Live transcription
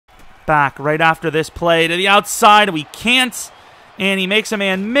back right after this play to the outside. We can't. And he makes a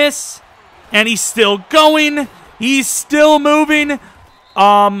man miss. And he's still going. He's still moving.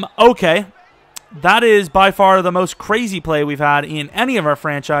 Okay. That is by far the most crazy play we've had in any of our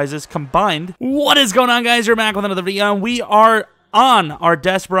franchises combined. What is going on, guys? We're back with another video, and we are on our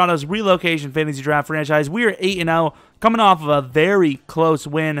Desperados Relocation Fantasy Draft franchise. We are 8-0, coming off of a very close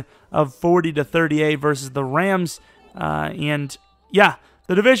win of 40-38 versus the Rams. And yeah,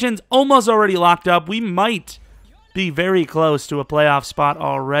 the division's almost already locked up. We might be very close to a playoff spot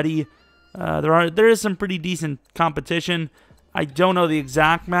already. There is some pretty decent competition. I don't know the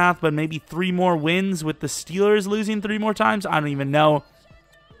exact math, but maybe 3 more wins with the Steelers losing 3 more times. I don't even know.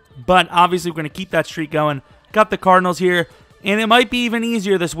 But obviously, we're going to keep that streak going. Got the Cardinals here, and it might be even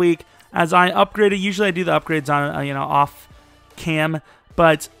easier this week as I upgraded. Usually, I do the upgrades on off cam,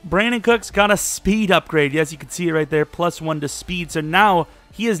 but Brandon Cooks got a speed upgrade. Yes, you can see it right there, +1 to speed. So now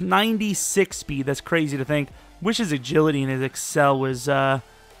he has 96 speed. That's crazy to think. Wish his agility and his excel was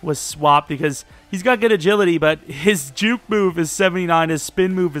swapped because he's got good agility, but his juke move is 79, his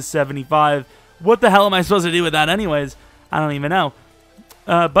spin move is 75. What the hell am I supposed to do with that anyways? I don't even know.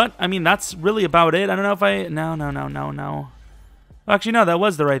 But, I mean, that's really about it. I don't know if I... No. Actually, no, that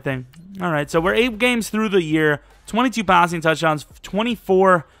was the right thing. All right, so we're 8 games through the year, 22 passing touchdowns,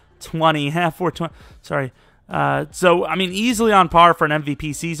 24-20, 420. Sorry. So, I mean, easily on par for an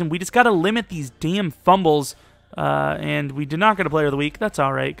MVP season. We just got to limit these damn fumbles. And we did not get a player of the week. That's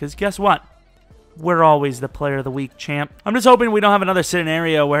all right, because guess what? We're always the player of the week, champ. I'm just hoping we don't have another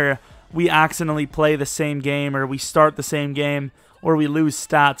scenario where we accidentally play the same game or we start the same game or we lose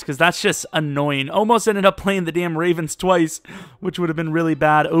stats, because that's just annoying. Almost ended up playing the damn Ravens twice, which would have been really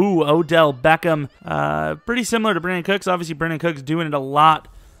bad. Ooh, Odell Beckham. Pretty similar to Brandon Cooks. Obviously, Brandon Cooks doing it a lot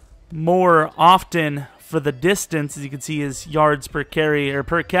more often for the distance. As you can see, his yards per carry or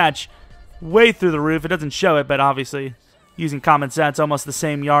per catch way through the roof. It doesn't show it, but obviously, using common sense, almost the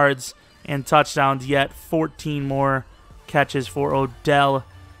same yards and touchdowns, yet 14 more catches for Odell.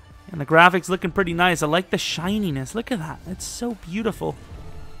 And the graphics looking pretty nice. I like the shininess. Look at that. It's so beautiful.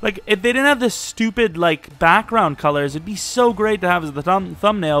 Like, if they didn't have this stupid, like, background colors, it'd be so great to have as the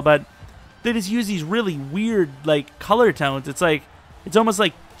thumbnail, but they just use these really weird, like, color tones. It's like, it's almost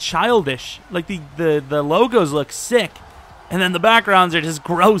like childish. Like, the logos look sick, and then the backgrounds are just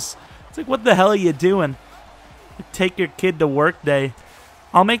gross. It's like, what the hell are you doing? Take your kid to work day.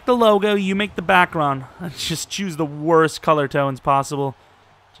 I'll make the logo, you make the background. Just choose the worst color tones possible.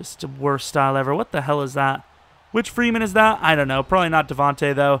 Just the worst style ever. What the hell is that? Which Freeman is that? I don't know. Probably not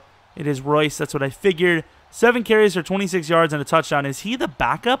Devontae, though. It is Royce. That's what I figured. 7 carries for 26 yards and a touchdown. Is he the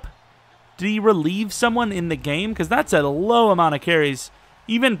backup? Did he relieve someone in the game? Because that's a low amount of carries.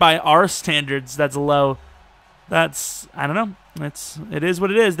 Even by our standards, that's low. That's, I don't know. It is what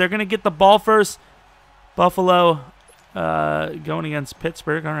it is. They're going to get the ball first. Buffalo going against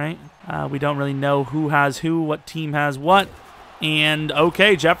Pittsburgh. All right. We don't really know who has who, what team has what. And,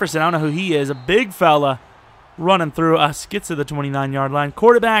 okay, Jefferson, I don't know who he is. A big fella running through us. Gets to the 29-yard line.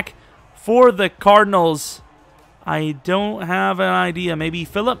 Quarterback for the Cardinals. I don't have an idea. Maybe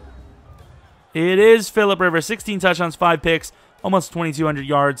Phillip? It is Phillip Rivers. 16 touchdowns, 5 picks, almost 2,200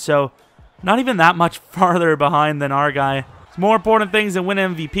 yards. So, not even that much farther behind than our guy. It's more important things than win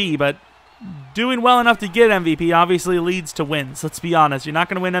MVP, but doing well enough to get MVP obviously leads to wins. Let's be honest. You're not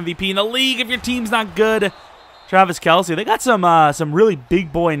going to win MVP in the league if your team's not good. Travis Kelce. They got some really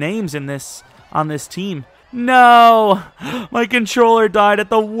big boy names on this team. No! My controller died at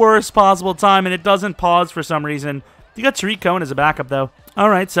the worst possible time, and it doesn't pause for some reason. You got Tariq Cohen as a backup, though. All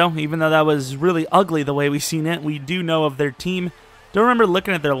right, so even though that was really ugly the way we've seen it, we do know of their team. Don't remember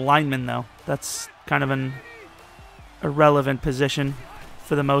looking at their linemen, though. That's kind of an irrelevant position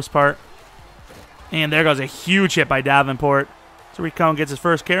for the most part. And there goes a huge hit by Davenport. Tariq Cohen gets his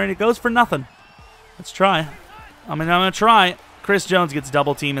first carry, and it goes for nothing. Let's try. I'm going to try. Chris Jones gets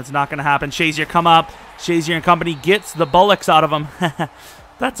double teamed. It's not going to happen. Shazier come up. Shazier and company gets the bullocks out of him.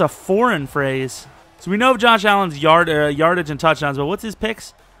 That's a foreign phrase. So we know of Josh Allen's yardage and touchdowns, but what's his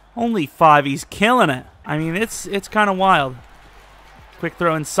picks? Only 5. He's killing it. I mean, it's kind of wild. Quick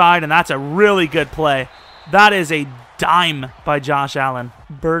throw inside, and that's a really good play. That is a dime by Josh Allen.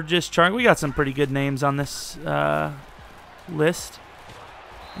 Burgess, Chark. We got some pretty good names on this list.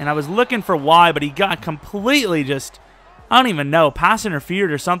 And I was looking for why, but he got completely just, I don't even know, pass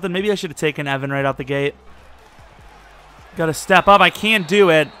interfered or something. Maybe I should have taken Evan right out the gate. Got to step up. I can't do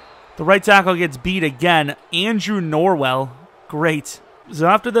it. The right tackle gets beat again. Andrew Norwell. Great. So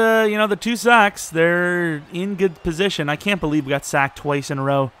after the 2 sacks, they're in good position. I can't believe we got sacked twice in a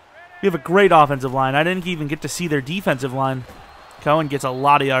row. We have a great offensive line. I didn't even get to see their defensive line. Cohen gets a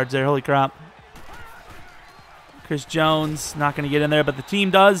lot of yards there. Holy crap. Chris Jones not going to get in there, but the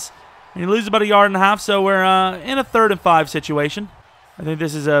team does. And he loses about 1.5 yards, so we're in a 3rd and 5 situation. I think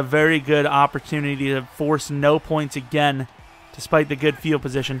this is a very good opportunity to force no points again, despite the good field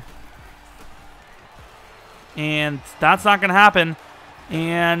position. And that's not going to happen.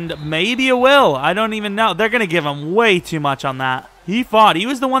 And maybe it will. I don't even know. They're going to give him way too much on that. He fought. He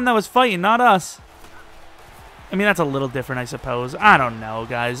was the one that was fighting, not us. I mean, that's a little different, I suppose. I don't know,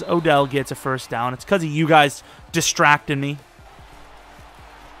 guys. Odell gets a 1st down. It's because of you guys distracting me.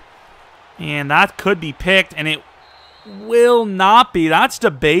 And that could be picked, and it will not be. That's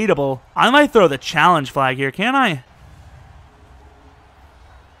debatable. I might throw the challenge flag here, can't I?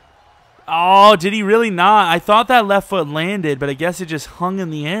 Oh, did he really not? I thought that left foot landed, but I guess it just hung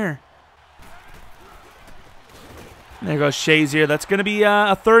in the air. There goes Shazier. That's going to be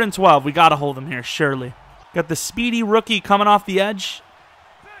a 3rd and 12. We got to hold him here, surely. Got the speedy rookie coming off the edge.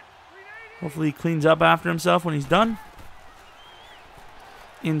 Hopefully he cleans up after himself when he's done.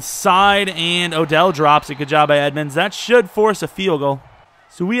 Inside, and Odell drops it. Good job by Edmonds. That should force a field goal.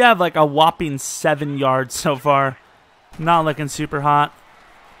 So we have like a whopping 7 yards so far. Not looking super hot.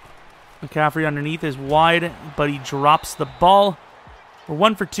 McCaffrey underneath is wide, but he drops the ball. We're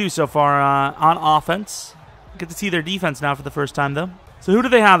 1 for 2 so far on offense. Get to see their defense now for the first time, though. So who do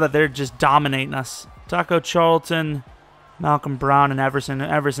they have that they're just dominating us? Taco Charlton, Malcolm Brown, and Everson.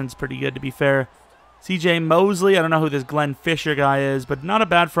 Everson's pretty good, to be fair. CJ Mosley, I don't know who this Glenn Fisher guy is, but not a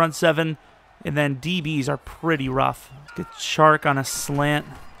bad front 7. And then DBs are pretty rough. Get Chark on a slant.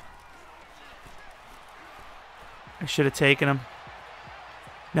 I should have taken him.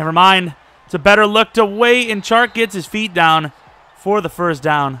 Never mind. It's a better look to wait, and Chark gets his feet down for the 1st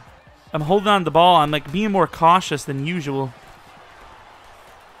down. I'm holding on to the ball. I'm like being more cautious than usual.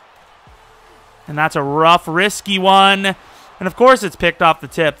 And that's a rough, risky one. And of course it's picked off the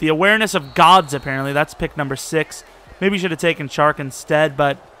tip. The awareness of gods, apparently. That's pick number 6. Maybe should have taken Chark instead,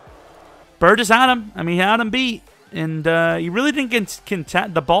 but Burgess had him. I mean, he had him beat. And he really didn't get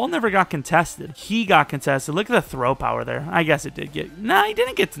contested. The ball never got contested. He got contested. Look at the throw power there. I guess it did get... No, he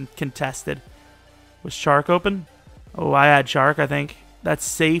didn't get contested. Was Chark open? Oh, I had Chark, I think. That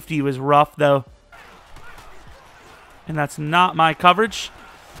safety was rough, though. And that's not my coverage.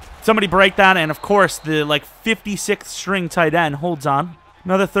 Somebody break that, and of course, the like 56th string tight end holds on.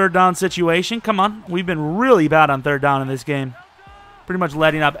 Another 3rd down situation. Come on. We've been really bad on 3rd down in this game. Pretty much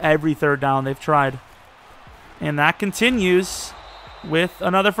letting up every 3rd down they've tried. And that continues with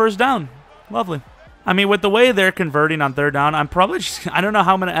another 1st down. Lovely. I mean, with the way they're converting on 3rd down, I'm probably just... I don't know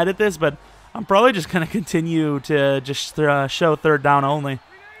how I'm going to edit this, but I'm probably just going to continue to just show 3rd down only.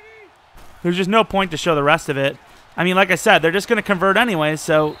 There's just no point to show the rest of it. I mean, like I said, they're just going to convert anyway,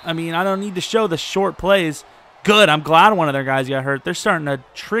 so, I mean, I don't need to show the short plays. Good, I'm glad one of their guys got hurt. They're starting to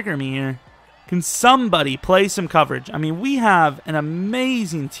trigger me here. Can somebody play some coverage? I mean, we have an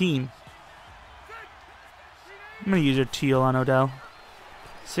amazing team. I'm going to use a teal on Odell.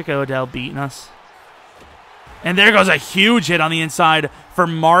 Sick of Odell beating us. And there goes a huge hit on the inside for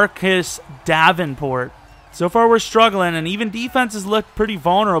Marcus Davenport. So far, we're struggling, and even defenses look pretty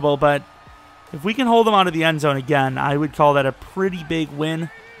vulnerable, but if we can hold them out of the end zone again, I would call that a pretty big win.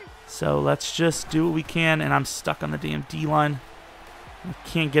 So let's just do what we can, and I'm stuck on the damn D-line. I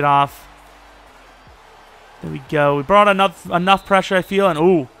can't get off. There we go. We brought enough pressure, I feel, and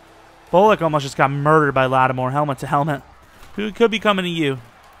ooh, Bullock almost just got murdered by Lattimore, helmet to helmet. Who could be coming to you?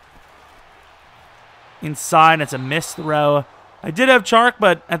 Inside, it's a missed throw. I did have Chark,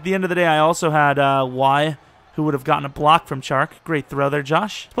 but at the end of the day, I also had Y, who would have gotten a block from Chark. Great throw there,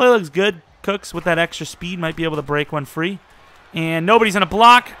 Josh. Play looks good. Cooks with that extra speed might be able to break one free. And nobody's in a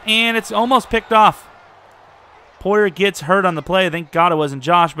block, and it's almost picked off. Poyer gets hurt on the play. Thank God it wasn't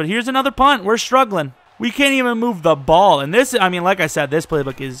Josh, but here's another punt. We're struggling. We can't even move the ball. And this, I mean, like I said, this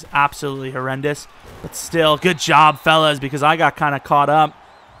playbook is absolutely horrendous. But still, good job, fellas, because I got kind of caught up.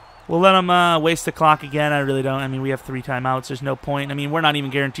 We'll let them waste the clock again. I really don't. I mean, we have 3 timeouts. There's no point. I mean, we're not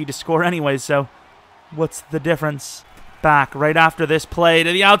even guaranteed to score anyway, so what's the difference? Back right after this play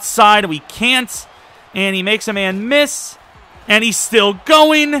to the outside. We can't. And he makes a man miss. And he's still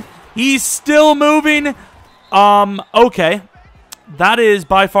going. He's still moving. Okay. That is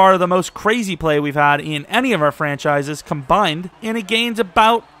by far the most crazy play we've had in any of our franchises combined. And it gains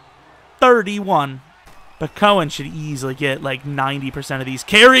about 31. But Cohen should easily get like 90% of these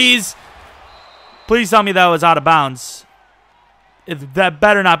carries. Please tell me that was out of bounds. That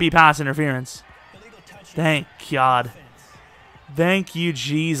better not be pass interference. Thank God. Thank you,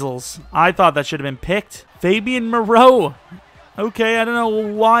 Jesus. I thought that should have been picked. Fabian Moreau. Okay, I don't know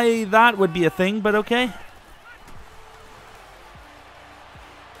why that would be a thing, but okay.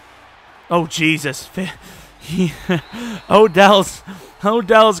 Oh, Jesus. Odell's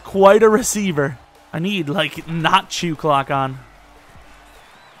quite a receiver. I need, like, not chew clock on.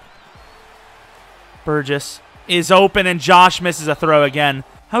 Burgess is open, and Josh misses a throw again.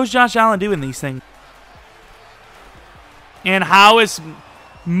 How is Josh Allen doing these things? And how is...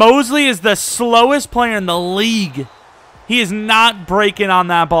 Mosley is the slowest player in the league. He is not breaking on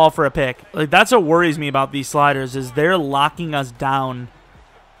that ball for a pick. Like, that's what worries me about these sliders, is they're locking us down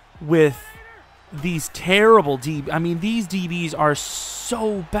with these terrible DBs. I mean, these DBs are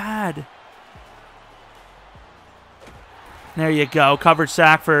so bad. There you go. Coverage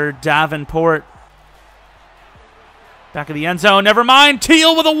sack for Davenport. Back of the end zone. Never mind.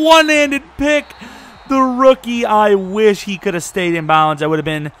 Teal with a one-handed pick. The rookie, I wish he could have stayed in bounds. That would have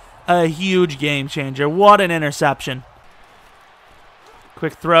been a huge game changer. What an interception.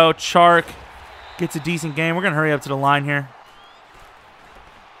 Quick throw. Chark gets a decent game. We're going to hurry up to the line here.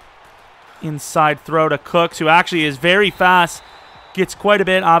 Inside throw to Cooks, who actually is very fast. Gets quite a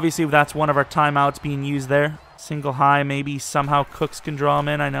bit. Obviously, that's one of our timeouts being used there. Single high. Maybe somehow Cooks can draw him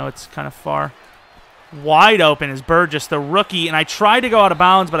in. I know it's kind of far. Wide open is Burgess, the rookie. And I tried to go out of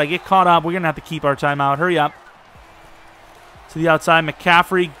bounds, but I get caught up. We're going to have to keep our timeout. Hurry up. To the outside.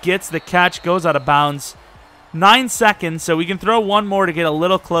 McCaffrey gets the catch. Goes out of bounds. 9 seconds, so we can throw one more to get a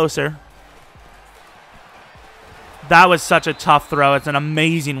little closer. That was such a tough throw. It's an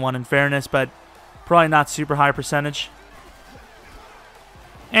amazing one in fairness, but probably not super high percentage.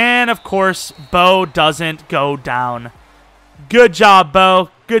 And, of course, Bo doesn't go down. Good job, Bo.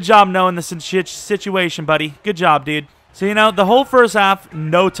 Good job knowing the situation, buddy. Good job, dude. So, you know, the whole first half,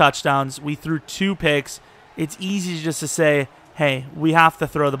 no touchdowns. We threw 2 picks. It's easy just to say, hey, we have to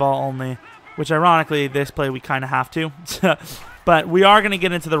throw the ball only, which, ironically, this play we kind of have to. But we are going to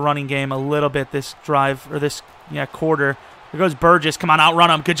get into the running game a little bit this drive, or this quarter. There goes Burgess. Come on,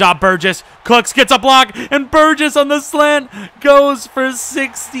 outrun him. Good job, Burgess. Cooks gets a block, and Burgess on the slant goes for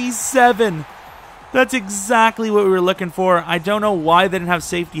 67. That's exactly what we were looking for. I don't know why they didn't have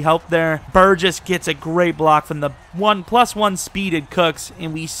safety help there. Burgess gets a great block from the +1 speeded Cooks,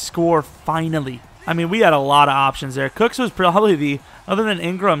 and we score finally. I mean, we had a lot of options there. Cooks was probably other than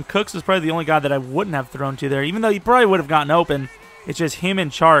Ingram, Cooks was probably the only guy that I wouldn't have thrown to there, even though he probably would have gotten open. It's just him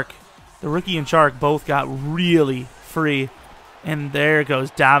and Chark. The rookie and Chark both got really free. And there goes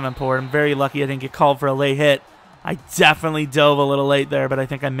Davenport. I'm very lucky I didn't get called for a late hit. I definitely dove a little late there, but I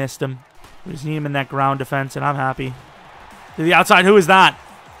think I missed him. We just need him in that ground defense, and I'm happy. To the outside, who is that?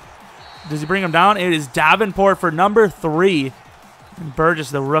 Does he bring him down? It is Davenport for number 3. And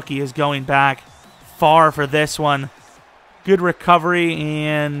Burgess, the rookie, is going back far for this one. Good recovery,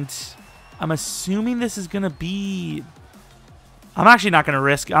 and I'm assuming this is going to be... I'm actually not going to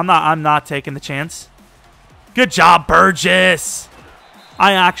risk. I'm not taking the chance. Good job, Burgess.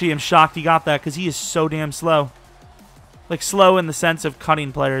 I actually am shocked he got that because he is so damn slow. Like, slow in the sense of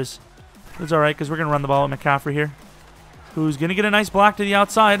cutting players. It's all right because we're going to run the ball with McCaffrey here, who's going to get a nice block to the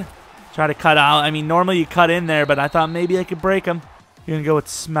outside. Try to cut out. I mean, normally you cut in there, but I thought maybe I could break him. You're going to go with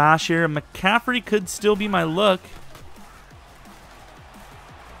smash here. McCaffrey could still be my look.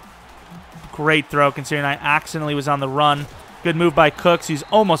 Great throw considering I accidentally was on the run. Good move by Cooks. He's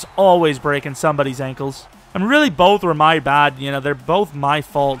almost always breaking somebody's ankles. And really, both were my bad. You know, they're both my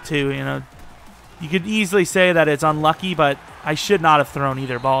fault, too. You know, you could easily say that it's unlucky, but I should not have thrown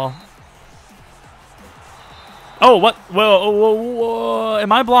either ball. Oh, what? Whoa.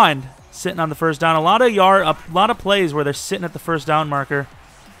 Am I blind? Sitting on the first down. A lot of plays where they're sitting at the first down marker.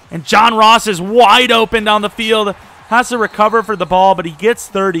 And John Ross is wide open down the field. Has to recover for the ball, but he gets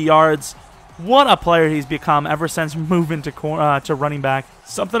 30 yards. What a player he's become ever since moving to running back.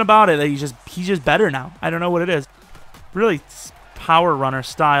 Something about it that he's just better now. I don't know what it is. Really power runner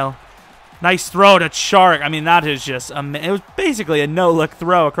style. Nice throw to Chark. I mean, that is just it was basically a no-look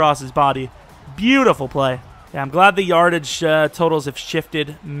throw across his body. Beautiful play. Yeah, I'm glad the yardage totals have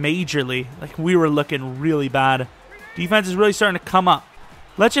shifted majorly. Like, we were looking really bad. Defense is really starting to come up.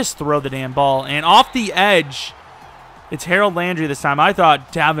 Let's just throw the damn ball. And off the edge, it's Harold Landry this time. I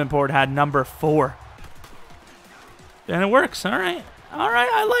thought Davenport had number 4. And it works. All right. All right,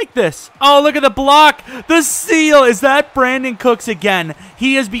 I like this. Oh, look at the block. The seal. Is that Brandon Cooks again?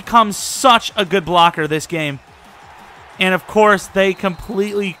 He has become such a good blocker this game. And, of course, they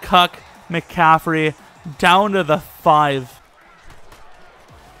completely cuck McCaffrey down to the 5.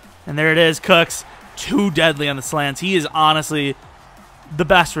 And there it is, Cooks. Too deadly on the slants. He is honestly the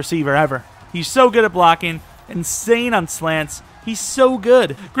best receiver ever. He's so good at blocking. Insane on slants. He's so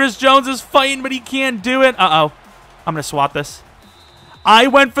good. Chris Jones is fighting, but he can't do it. Uh-oh. I'm going to swat this. I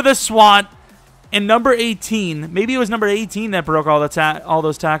went for the swat. And number 18, maybe it was number 18 that broke all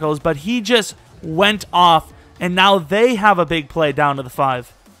those tackles, but he just went off, and now they have a big play down to the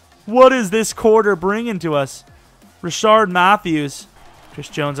 5. What is this quarter bringing to us? Rashard Matthews, Chris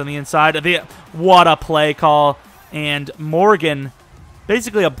Jones on the inside. What a play call. And Morgan,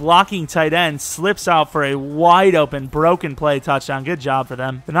 basically a blocking tight end, slips out for a wide open, broken play touchdown. Good job for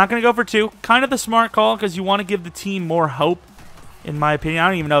them. They're not going to go for 2. Kind of the smart call because you want to give the team more hope, in my opinion. I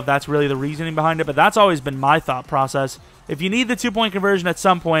don't even know if that's really the reasoning behind it, but that's always been my thought process. If you need the 2-point conversion at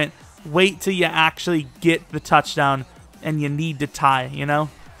some point, wait till you actually get the touchdown and you need to tie, you know?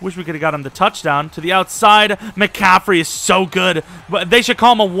 Wish we could have got him the touchdown. To the outside, McCaffrey is so good. But they should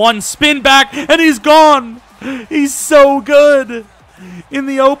call him a 1 spin back, and he's gone. He's so good. In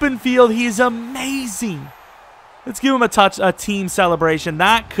the open field, he's amazing. Let's give him a team celebration.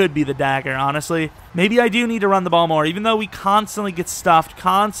 That could be the dagger, honestly. Maybe I do need to run the ball more, even though we constantly get stuffed,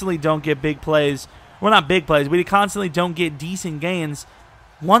 constantly don't get big plays. Well, not big plays. We constantly don't get decent gains.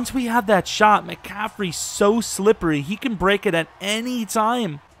 Once we have that shot, McCaffrey's so slippery. He can break it at any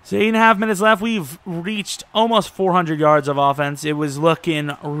time. So 8.5 minutes left. We've reached almost 400 yards of offense. It was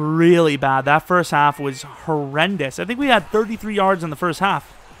looking really bad. That first half was horrendous. I think we had 33 yards in the first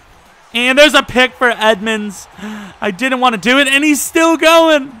half. And there's a pick for Edmonds. I didn't want to do it, and he's still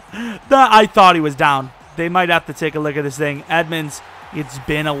going. I thought he was down. They might have to take a look at this thing. Edmonds, it's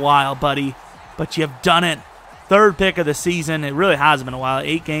been a while, buddy, but you've done it. 3rd pick of the season. It really has been a while.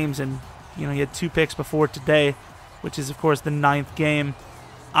 8 games, and you had 2 picks before today, which is, of course, the 9th game.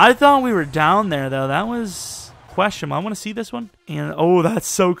 I thought we were down there, though. That was questionable. I want to see this one. And, oh, that's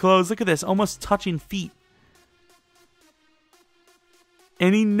so close. Look at this. Almost touching feet.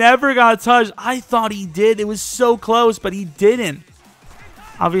 And he never got touched. I thought he did. It was so close, but he didn't.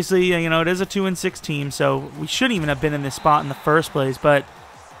 Obviously, it is a 2-6 team, so we shouldn't even have been in this spot in the first place, but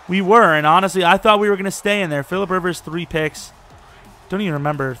we were. And honestly, I thought we were going to stay in there. Phillip Rivers, 3 picks. Don't even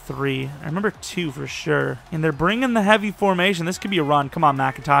remember 3. I remember 2 for sure. And they're bringing the heavy formation. This could be a run. Come on,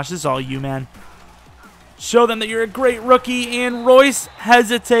 McIntosh. This is all you, man. Show them that you're a great rookie. And Royce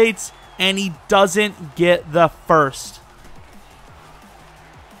hesitates, and he doesn't get the first.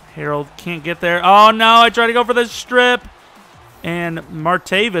 Harold can't get there. Oh, no. I tried to go for the strip. And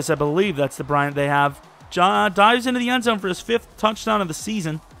Martavis, I believe that's the Bryant they have, dives into the end zone for his 5th touchdown of the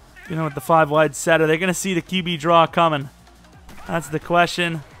season. With the 5-wide set, are they going to see the QB draw coming? That's the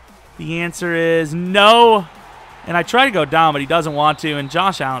question. The answer is no. And I try to go down, but he doesn't want to. And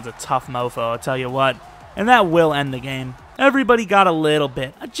Josh Allen's a tough mofo, I'll tell you what. And that will end the game. Everybody got a little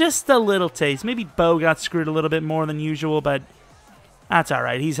bit. Just a little taste. Maybe Bo got screwed a little bit more than usual, but that's all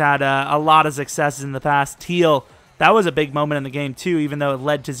right. He's had a lot of successes in the past. Teal, that was a big moment in the game, too, even though it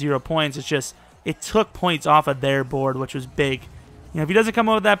led to 0 points. It's just, it took points off of their board, which was big. If he doesn't come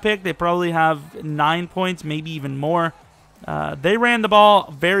up with that pick, they probably have 9 points, maybe even more. They ran the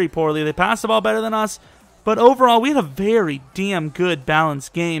ball very poorly. They passed the ball better than us. But overall, we had a very damn good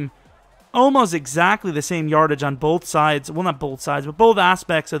balanced game. Almost exactly the same yardage on both sides. Well, not both sides, but both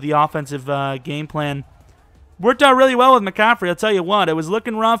aspects of the offensive game plan. Worked out really well with McCaffrey, I'll tell you what. It was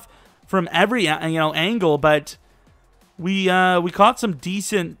looking rough from every angle, but we caught some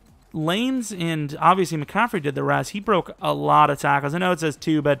decent lanes, and obviously McCaffrey did the rest. He broke a lot of tackles. I know it says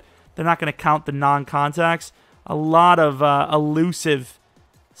 2, but they're not going to count the non-contacts. A lot of elusive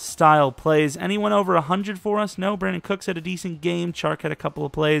style plays. Anyone over 100 for us? No. Brandon Cooks had a decent game. Chark had a couple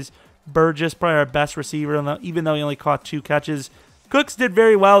of plays. Burgess, probably our best receiver, even though he only caught 2 catches. Cooks did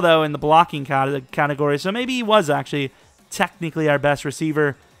very well, though, in the blocking category, so maybe he was actually technically our best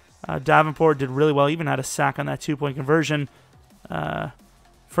receiver. Davenport did really well, even had a sack on that 2-point conversion.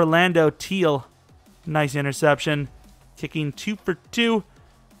 Fernando Teal, nice interception, kicking 2 for 2.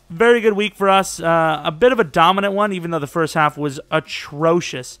 Very good week for us. A bit of a dominant one, even though the first half was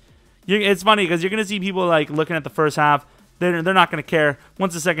atrocious. It's funny because you're going to see people looking at the first half. They're not going to care.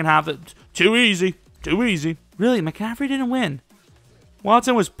 Once the second half, too easy, too easy. Really, McCaffrey didn't win.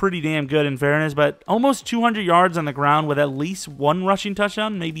 Watson was pretty damn good in fairness, but almost 200 yards on the ground with at least 1 rushing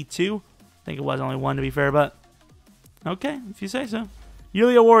touchdown, maybe 2. I think it was only 1 to be fair, but okay, if you say so.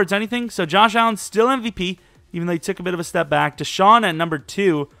 Yearly awards, anything? So Josh Allen still MVP, even though he took a bit of a step back. Deshaun at number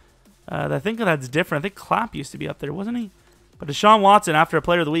 2. I think that's different. I think Clapp used to be up there, wasn't he? But Deshaun Watson, after a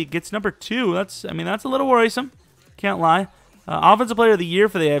Player of the Week, gets number 2. That's a little worrisome. Can't lie. Offensive Player of the Year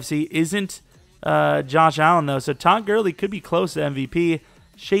for the AFC isn't Josh Allen, though. So Todd Gurley could be close to MVP.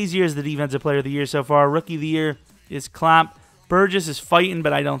 Shazier is the Defensive Player of the Year so far. Rookie of the Year is Clapp. Burgess is fighting,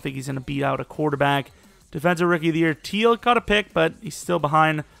 but I don't think he's going to beat out a quarterback. Defensive Rookie of the Year, Teal got a pick, but he's still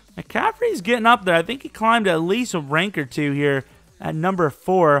behind. McCaffrey's getting up there. I think he climbed at least a rank or 2 here at number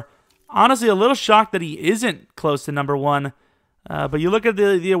 4. honestly a little shocked that he isn't close to number 1. But you look at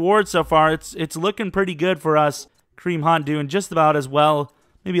the awards so far, it's looking pretty good for us. Kareem Hunt doing just about as well,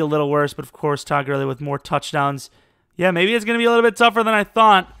 maybe a little worse, but of course Todd Gurley with more touchdowns. Yeah, maybe it's going to be a little bit tougher than I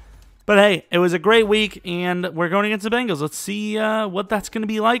thought. But hey, it was a great week, and we're going against the Bengals. Let's see what that's going to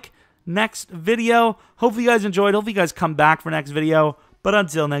be like next video. Hopefully you guys enjoyed. Hopefully you guys come back for next video. But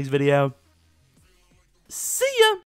until next video, see ya!